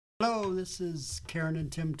Hello, this is Karen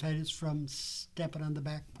and Tim Titus from Stepping on the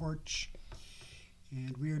Back Porch,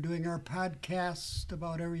 and we are doing our podcast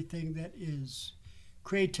about everything that is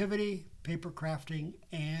creativity, paper crafting,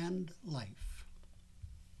 and life.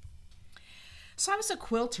 So I was a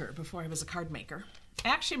quilter before I was a card maker. I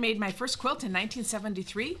actually made my first quilt in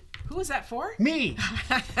 1973. Who was that for? Me!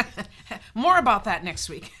 More about that next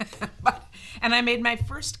week. And I made my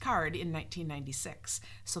first card in 1996.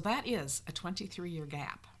 So that is a 23-year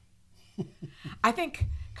gap. I think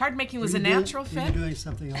card making was a natural fit. Were you doing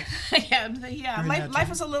something else? yeah. Life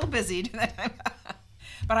was a little busy during that time.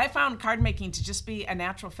 But I found card making to just be a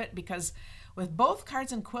natural fit because with both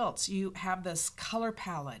cards and quilts, you have this color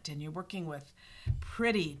palette and you're working with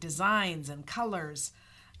pretty designs and colors.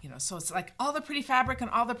 So it's like all the pretty fabric and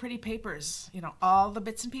all the pretty papers, all the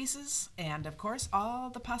bits and pieces, and of course,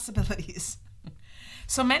 all the possibilities.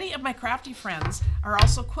 So many of my crafty friends are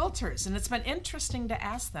also quilters, and it's been interesting to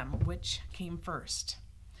ask them which came first.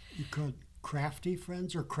 You called crafty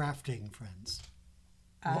friends or crafting friends?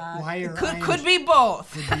 Could be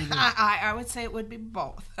both. I would say it would be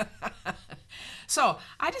both. So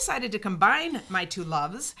I decided to combine my two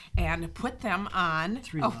loves and put them on.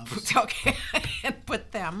 Three loves. Okay. And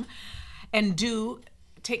put them and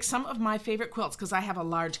take some of my favorite quilts, because I have a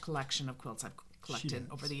large collection of quilts I've collected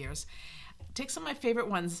over the years. Take some of my favorite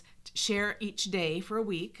ones, share each day for a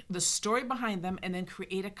week, the story behind them, and then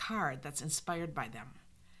create a card that's inspired by them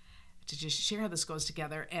to just share how this goes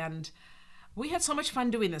together. And we had so much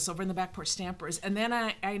fun doing this over in the Back Porch Stampers. And then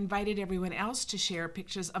I invited everyone else to share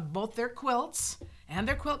pictures of both their quilts and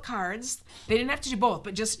their quilt cards. They didn't have to do both,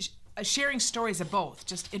 but just sharing stories of both,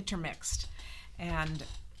 just intermixed. And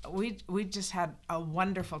we just had a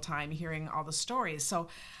wonderful time hearing all the stories. So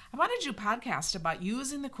I wanted to do a podcast about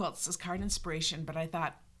using the quilts as card inspiration, but I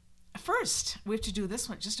thought, first, we have to do this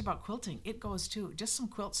one just about quilting. It goes too, just some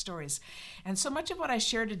quilt stories. And so much of what I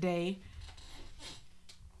share today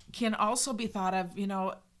can also be thought of,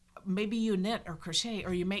 maybe you knit or crochet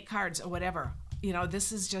or you make cards or whatever.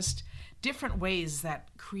 This is just different ways that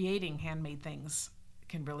creating handmade things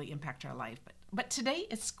can really impact our life. But today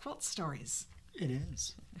it's quilt stories. It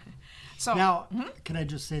is. So now, can I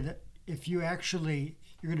just say that if you're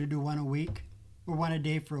going to do one a week or one a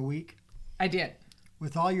day for a week? I did.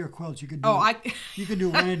 With all your quilts, you could do you could do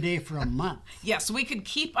one a day for a month. Yes, we could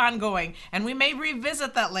keep on going, and we may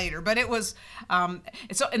revisit that later. But it was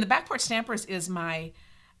so. In the Back Porch Stampers is my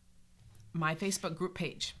Facebook group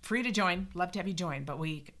page. Free to join. Love to have you join. But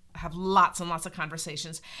we have lots and lots of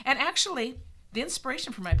conversations. And actually, the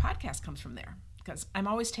inspiration for my podcast comes from there, because I'm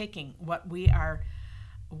always taking what we are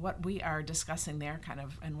discussing there, kind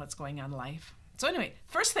of, and what's going on in life. So anyway,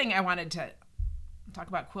 first thing I wanted to talk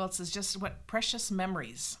about quilts is just what precious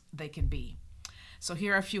memories they can be. So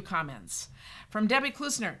here are a few comments. From Debbie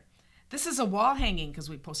Klusner. This is a wall hanging, because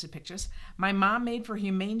we posted pictures, my mom made for a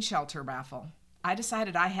humane shelter raffle. I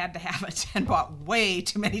decided I had to have it and bought way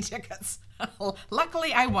too many tickets.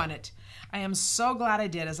 Luckily, I won it. I am so glad I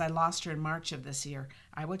did, as I lost her in March of this year.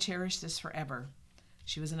 I will cherish this forever.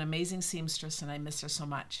 She was an amazing seamstress, and I miss her so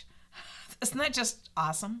much. Isn't that just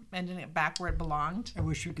awesome? Ending it back where it belonged. I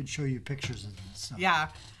wish we could show you pictures of this. So. Yeah.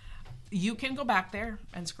 You can go back there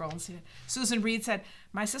and scroll and see it. Susan Reed said,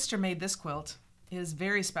 my sister made this quilt. It is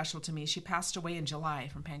very special to me. She passed away in July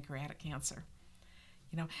from pancreatic cancer.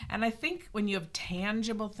 And I think when you have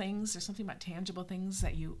tangible things, there's something about tangible things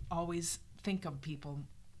that you always think of people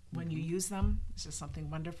when you use them. It's just something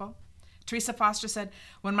wonderful. Teresa Foster said,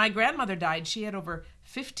 when my grandmother died, she had over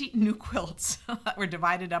 50 new quilts that were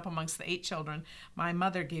divided up amongst the 8 children. My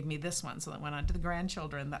mother gave me this one, so that went on to the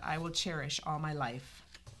grandchildren, that I will cherish all my life.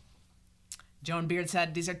 Joan Beard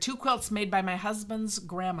said, these are 2 quilts made by my husband's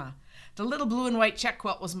grandma. The little blue and white check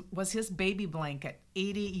quilt was his baby blanket,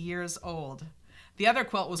 80 years old. The other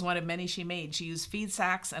quilt was one of many she made. She used feed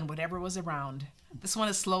sacks and whatever was around. This one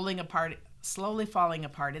is slowly falling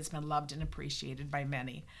apart. It's been loved and appreciated by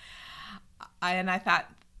many. And I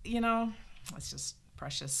thought, it's just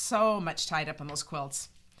precious. So much tied up in those quilts.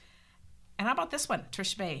 And how about this one,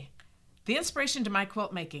 Trish Bay? The inspiration to my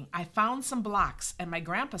quilt making. I found some blocks at my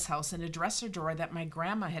grandpa's house in a dresser drawer that my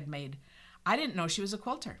grandma had made. I didn't know she was a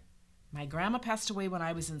quilter. My grandma passed away when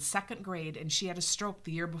I was in 2nd grade, and she had a stroke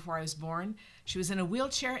the year before I was born. She was in a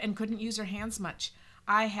wheelchair and couldn't use her hands much.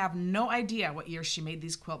 I have no idea what year she made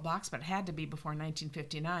these quilt blocks, but it had to be before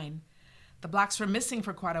 1959. The blocks were missing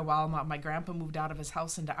for quite a while while my grandpa moved out of his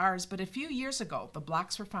house into ours, but a few years ago, the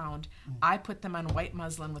blocks were found. I put them on white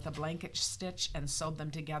muslin with a blanket stitch and sewed them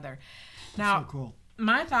together. Now, so cool.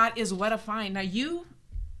 My thought is, what a find. Now, you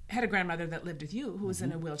had a grandmother that lived with you who was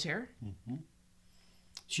in a wheelchair. Mm-hmm.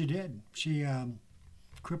 She did. She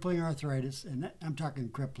crippling arthritis, and I'm talking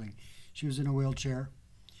crippling. She was in a wheelchair,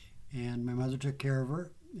 and my mother took care of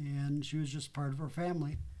her, and she was just part of her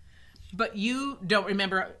family. But you don't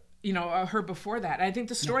remember, her before that. I think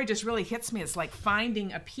the story just really hits me. It's like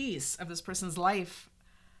finding a piece of this person's life.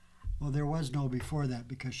 Well, there was no before that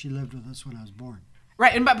because she lived with us when I was born.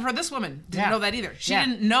 Right, but for this woman, didn't know that either. She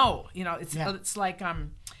didn't know. It's like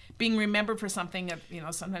being remembered for something.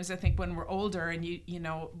 Sometimes I think when we're older and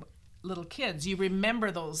little kids, you remember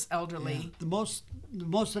those elderly. Yeah. The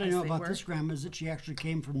most that I know about this grandma is that she actually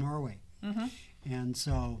came from Norway, and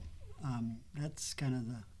so that's kind of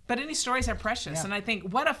the. But any stories are precious, and I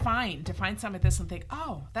think what a find to find something like this and think,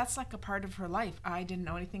 oh, that's like a part of her life I didn't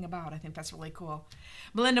know anything about. I think that's really cool.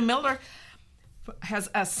 Melinda Miller has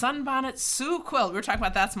a Sunbonnet Sioux quilt. We were talking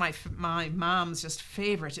about that's my mom's just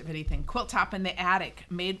favorite of anything. Quilt top in the attic,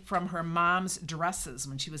 made from her mom's dresses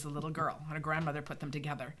when she was a little girl. Her grandmother put them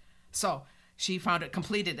together. So she found it,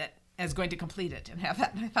 completed it, is going to complete it and have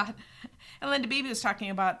that. And I thought, and Linda Beebe was talking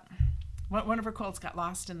about one of her quilts got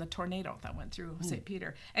lost in the tornado that went through St.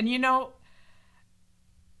 Peter. And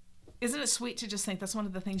isn't it sweet to just think that's one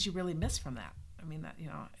of the things you really miss from that? I mean, that,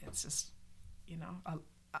 it's just,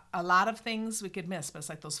 a lot of things we could miss, but it's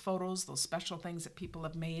like those photos, those special things that people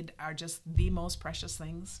have made are just the most precious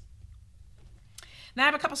things. Now I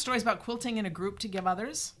have a couple stories about quilting in a group to give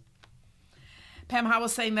others. Pam Howe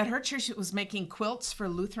was saying that her church was making quilts for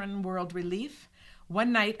Lutheran World Relief.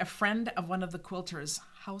 One night, a friend of one of the quilters'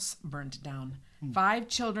 house burned down. 5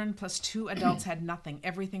 children plus 2 adults had nothing.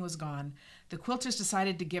 Everything was gone. The quilters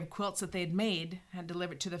decided to give quilts that they had made and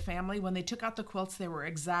delivered to the family. When they took out the quilts, there were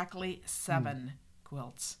exactly 7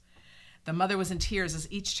 quilts. The mother was in tears as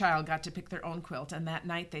each child got to pick their own quilt, and that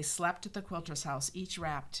night they slept at the quilter's house, each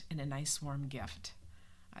wrapped in a nice warm gift.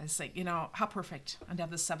 I was like, how perfect. And to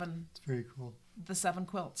have It's very cool. the 7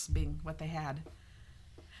 quilts being what they had.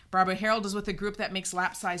 Barbara Harold is with a group that makes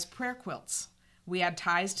lap-size prayer quilts. We add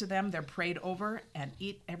ties to them, they're prayed over, and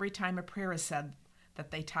every time a prayer is said,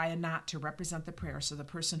 that they tie a knot to represent the prayer so the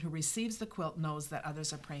person who receives the quilt knows that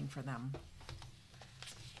others are praying for them.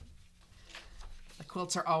 The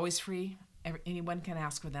quilts are always free. Anyone can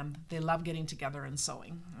ask for them. They love getting together and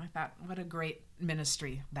sewing. I thought, what a great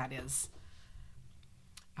ministry that is.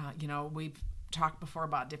 We've talked before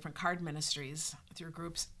about different card ministries through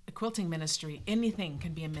groups. A quilting ministry, anything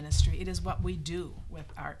can be a ministry. It is what we do with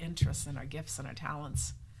our interests and our gifts and our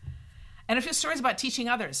talents. And a few stories about teaching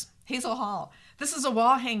others. Hazel Hall. This is a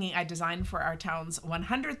wall hanging I designed for our town's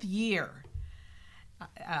 100th year.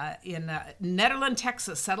 In Nederland,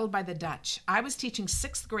 Texas, settled by the Dutch. I was teaching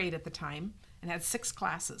 6th grade at the time and had 6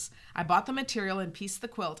 classes. I bought the material and pieced the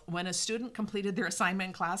quilt. When a student completed their assignment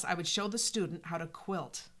in class, I would show the student how to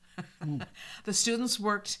quilt. The students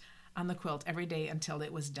worked on the quilt every day until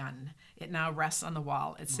it was done. It now rests on the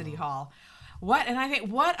wall at City Hall. And I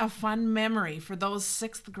think what a fun memory for those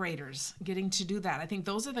 6th graders getting to do that. I think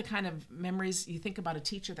those are the kind of memories you think about a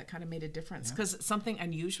teacher that kind of made a difference because it's something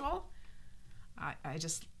unusual. I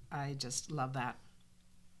just love that.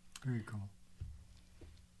 Very cool.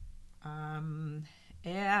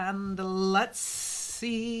 And let's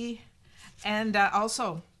see. And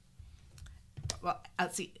also, well,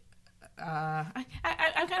 let's see. I'm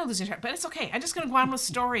kind of losing track, but it's okay. I'm just going to go on with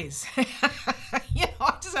stories.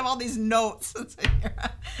 I just have all these notes.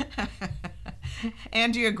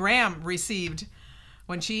 Andrea Graham received,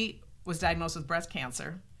 when she was diagnosed with breast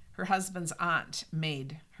cancer, her husband's aunt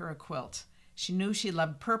made her a quilt. She knew she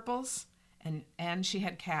loved purples, and she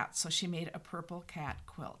had cats, so she made a purple cat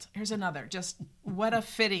quilt. Here's another. Just what a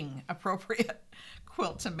fitting, appropriate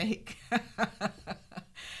quilt to make.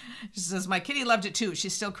 She says, my kitty loved it too.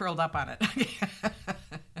 She's still curled up on it.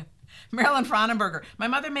 Marilyn Fraunenberger. My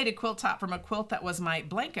mother made a quilt top from a quilt that was my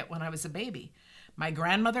blanket when I was a baby. My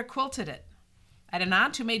grandmother quilted it. I had an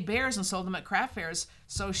aunt who made bears and sold them at craft fairs,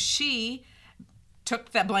 so she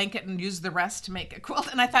took that blanket and used the rest to make a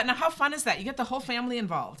quilt. And I thought, now how fun is that? You get the whole family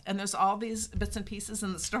involved, and there's all these bits and pieces,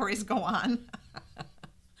 and the stories go on.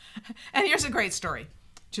 And here's a great story.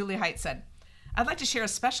 Julie Height said, I'd like to share a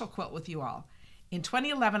special quilt with you all. In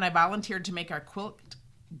 2011, I volunteered to make our Quilt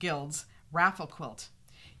Guild's raffle quilt.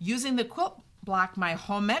 Using the quilt block my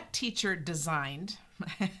home ec teacher designed,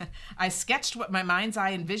 I sketched what my mind's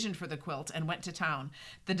eye envisioned for the quilt and went to town.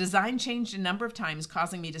 The design changed a number of times,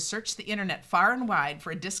 causing me to search the internet far and wide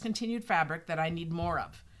for a discontinued fabric that I need more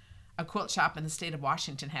of. A quilt shop in the state of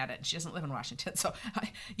Washington had it. She doesn't live in Washington. So,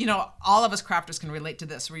 all of us crafters can relate to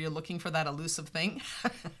this, where you're looking for that elusive thing.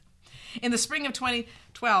 In the spring of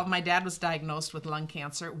 2012, my dad was diagnosed with lung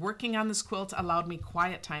cancer. Working on this quilt allowed me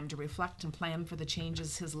quiet time to reflect and plan for the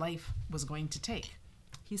changes his life was going to take.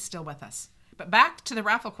 He's still with us. But back to the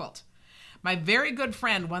raffle quilt. My very good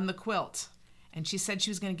friend won the quilt, and she said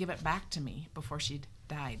she was going to give it back to me before she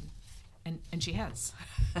died. And she has.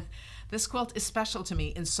 This quilt is special to me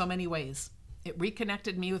in so many ways. It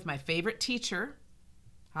reconnected me with my favorite teacher.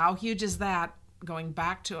 How huge is that? Going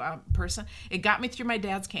back to a person. It got me through my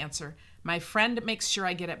dad's cancer. My friend makes sure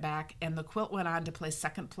I get it back, and the quilt went on to place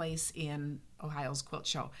second place in Ohio's quilt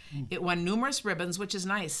show. It won numerous ribbons, which is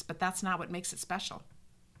nice, but that's not what makes it special.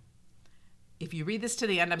 If you read this to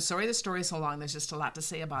the end, I'm sorry the story is so long. There's just a lot to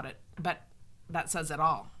say about it, but that says it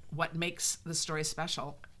all. What makes the story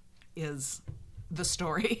special is the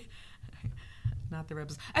story, not the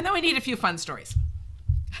ribbons. And then we need a few fun stories.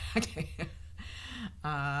 Okay.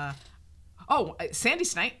 Sandy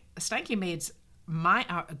Steinke made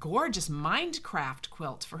my gorgeous Mindcraft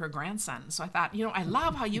quilt for her grandson. So I thought, I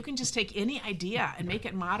love how you can just take any idea and make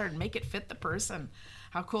it modern, make it fit the person.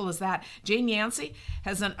 How cool is that? Jane Yancey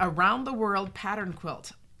has an around-the-world pattern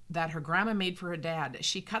quilt that her grandma made for her dad.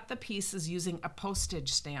 She cut the pieces using a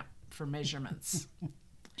postage stamp for measurements.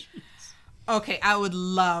 Okay, I would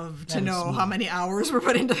love to know how many hours were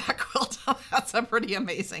put into that quilt. That's a pretty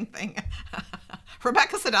amazing thing.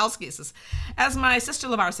 Rebecca Sadowski says, as my sister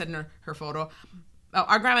LeVar said in her photo,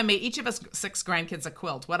 our grandma made each of us 6 grandkids a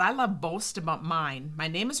quilt. What I love most about mine, my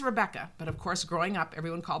name is Rebecca, but of course growing up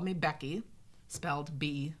everyone called me Becky, spelled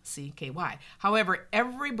B-C-K-Y. However,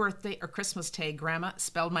 every birthday or Christmas day, Grandma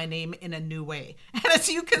spelled my name in a new way. And as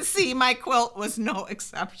you can see, my quilt was no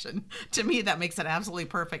exception. To me, that makes it absolutely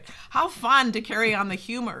perfect. How fun to carry on the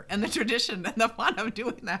humor and the tradition and the fun of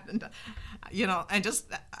doing that. And,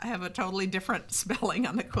 I have a totally different spelling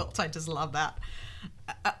on the quilt. I just love that.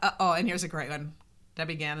 And here's a great one.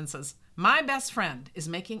 Debbie Gannon says, my best friend is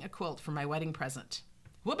making a quilt for my wedding present.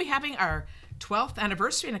 We'll be having our 12th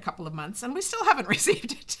anniversary in a couple of months, and we still haven't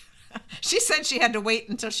received it. She said she had to wait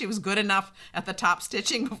until she was good enough at the top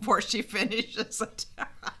stitching before she finishes it.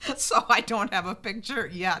 So I don't have a picture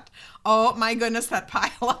yet. Oh my goodness, that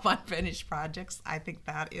pile of unfinished projects. I think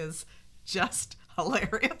that is just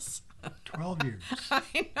hilarious. 12 years.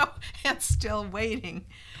 I know, and still waiting.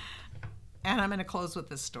 And I'm going to close with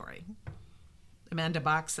this story. Amanda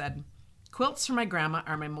Bach said, quilts for my grandma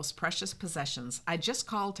are my most precious possessions. I just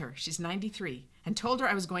called her, she's 93, and told her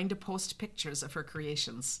I was going to post pictures of her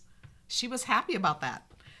creations. She was happy about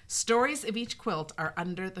that. Stories of each quilt are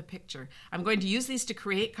under the picture. I'm going to use these to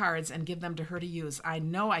create cards and give them to her to use. I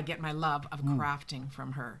know I get my love of crafting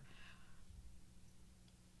from her.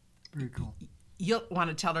 Very cool. You'll want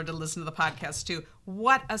to tell her to listen to the podcast too.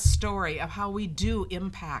 What a story of how we do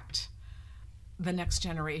impact the next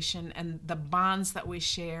generation and the bonds that we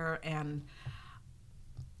share, and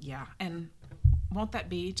won't that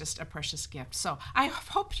be just a precious gift? So I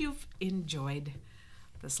hope you've enjoyed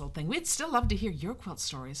this little thing. We'd still love to hear your quilt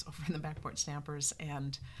stories over in the Back Porch Stampers,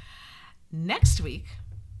 and next week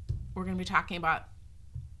we're going to be talking about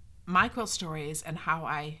my quilt stories and how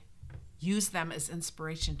I use them as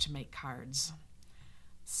inspiration to make cards.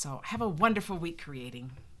 So have a wonderful week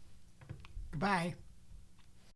creating. Goodbye.